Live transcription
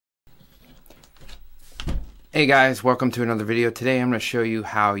Hey guys, welcome to another video. Today I'm going to show you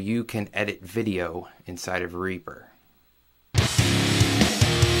how you can edit video inside of Reaper.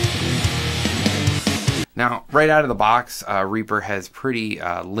 Now, right out of the box, Reaper has pretty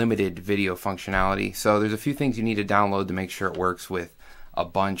limited video functionality, so there's a few things you need to download to make sure it works with a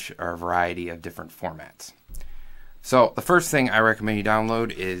bunch or a variety of different formats. So the first thing I recommend you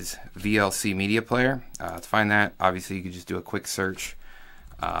download is Vlc Media Player. To find that, obviously you can just do a quick search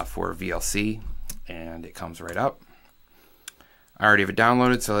for VLC. And it comes right up. I already have it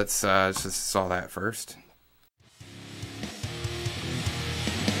downloaded, so let's just install that first.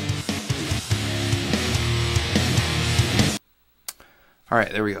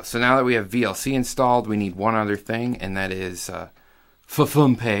 Alright, there we go. So now that we have VLC installed, we need one other thing, and that is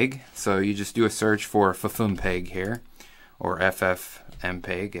FFmpeg. So you just do a search for FFmpeg here, or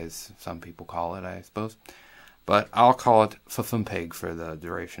FFmpeg as some people call it, I suppose. But I'll call it FFmpeg for the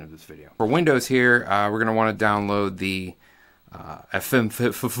duration of this video. For Windows here, we're going to want to download the FFmpeg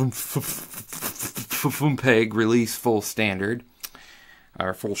release full standard,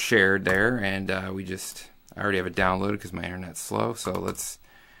 or full shared there, and I already have it downloaded because my internet's slow, so let's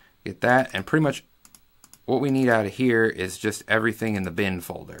get that. And pretty much what we need out of here is just everything in the bin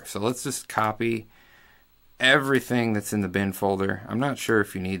folder. So let's just copy everything that's in the bin folder. I'm not sure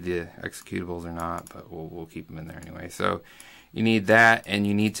if you need the executables or not, but we'll keep them in there anyway. So you need that, and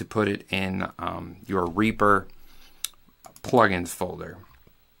you need to put it in your Reaper plugins folder.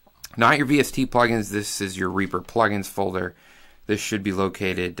 Not your VST plugins, this is your Reaper plugins folder. This should be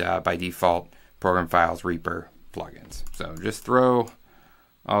located by default, program files, Reaper plugins. So just throw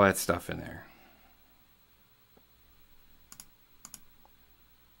all that stuff in there.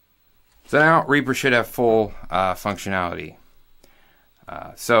 So now Reaper should have full functionality.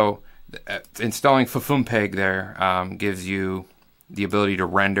 Installing FFmpeg there gives you the ability to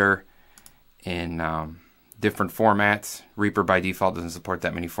render in different formats. Reaper by default doesn't support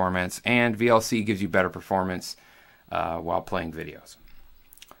that many formats, and VLC gives you better performance while playing videos.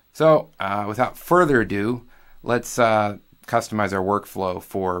 So without further ado, let's customize our workflow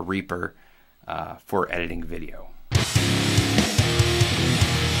for Reaper for editing video.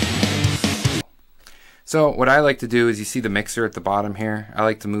 So what I like to do is, you see the mixer at the bottom here, I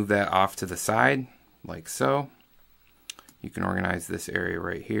like to move that off to the side like so. You can organize this area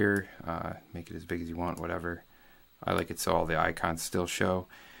right here, make it as big as you want, whatever. I like it so all the icons still show.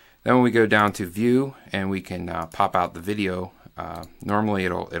 Then when we go down to view and we can pop out the video, normally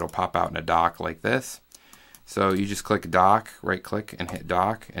it'll pop out in a dock like this. So you just click dock, right click and hit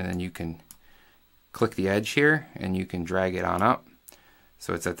dock, and then you can click the edge here and you can drag it on up.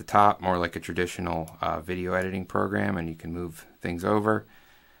 So it's at the top, more like a traditional video editing program, and you can move things over.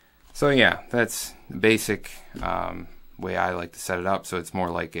 So yeah, that's the basic way I like to set it up, so it's more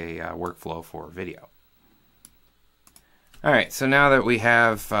like a workflow for video. Alright, so now that we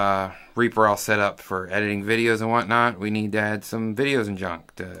have Reaper all set up for editing videos and whatnot, we need to add some videos and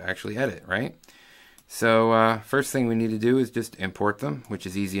junk to actually edit, right? So first thing we need to do is just import them, which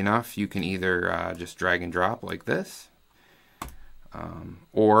is easy enough. You can either just drag and drop like this,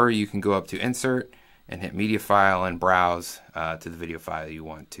 or you can go up to insert and hit media file and browse to the video file you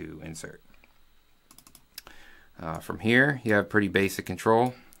want to insert. From here you have pretty basic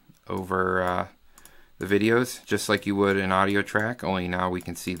control over the videos, just like you would an audio track, only now we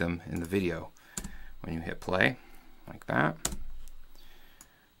can see them in the video when you hit play like that.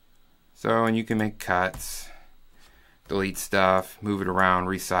 So, and you can make cuts, delete stuff, move it around,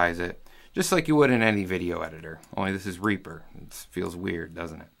 resize it, just like you would in any video editor, only this is Reaper. It feels weird,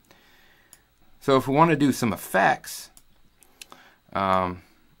 doesn't it? So if we want to do some effects,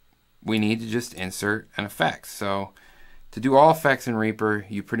 we need to just insert an effect. So to do all effects in Reaper,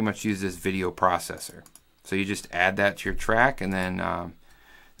 you pretty much use this video processor. So you just add that to your track, and then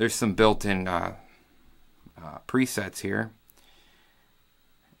there's some built-in presets here.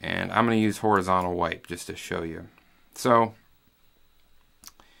 And I'm going to use horizontal wipe just to show you. So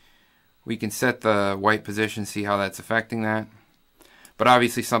we can set the white position, see how that's affecting that. But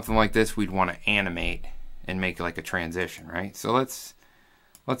obviously something like this we'd want to animate and make like a transition, right? So let's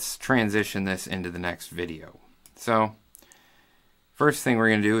transition this into the next video. So first thing we're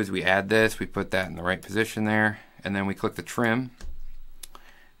going to do is we add this, we put that in the right position there, and then we click the trim.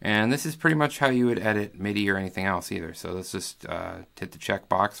 And this is pretty much how you would edit MIDI or anything else either. So let's just hit the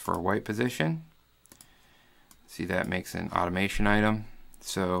checkbox for white position. See, that makes an automation item.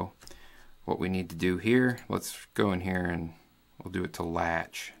 So what we need to do here, let's go in here and we'll do it to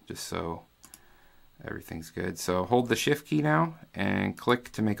latch, just so everything's good. So hold the shift key now and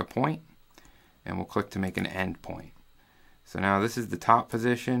click to make a point, and we'll click to make an end point. So now this is the top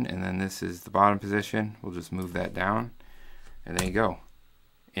position, and then this is the bottom position. We'll just move that down, and there you go.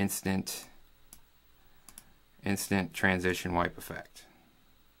 Instant transition wipe effect.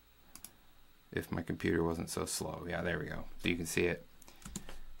 If my computer wasn't so slow. Yeah, there we go. So you can see it.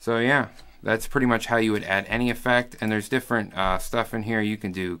 So yeah, that's pretty much how you would add any effect. And there's different stuff in here. You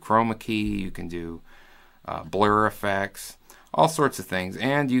can do chroma key, you can do blur effects, all sorts of things.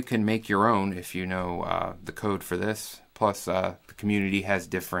 And you can make your own if you know the code for this. Plus the community has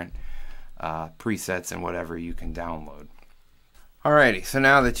different presets and whatever you can download. Alrighty, so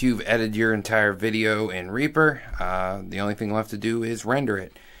now that you've edited your entire video in Reaper, the only thing left to do is render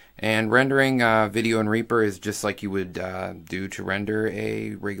it. And rendering video in Reaper is just like you would do to render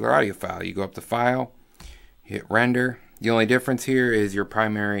a regular audio file. You go up to File, hit Render. The only difference here is your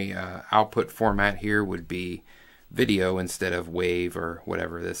primary output format here would be video instead of WAV or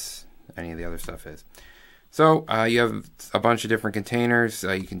whatever any of the other stuff is. So you have a bunch of different containers.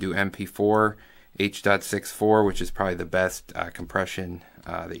 You can do MP4, H.64, which is probably the best compression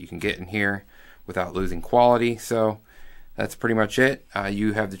that you can get in here without losing quality. So that's pretty much it.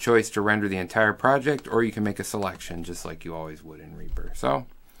 You have the choice to render the entire project, or you can make a selection just like you always would in Reaper. So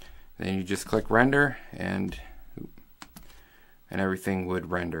then you just click render, and everything would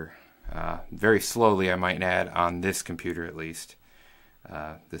render. Very slowly, I might add, on this computer at least.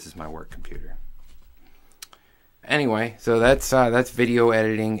 This is my work computer. Anyway, so that's video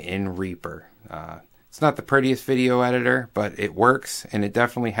editing in Reaper. It's not the prettiest video editor, but it works, and it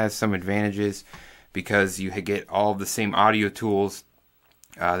definitely has some advantages because you get all the same audio tools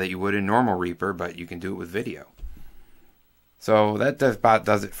that you would in normal Reaper, but you can do it with video. So that about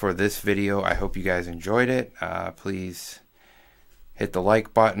does it for this video. I hope you guys enjoyed it. Please hit the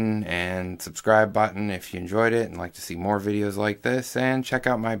like button and subscribe button if you enjoyed it and like to see more videos like this, and check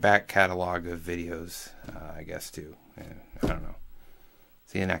out my back catalog of videos, I guess, too. I don't know.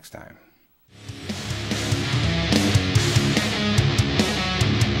 See you next time.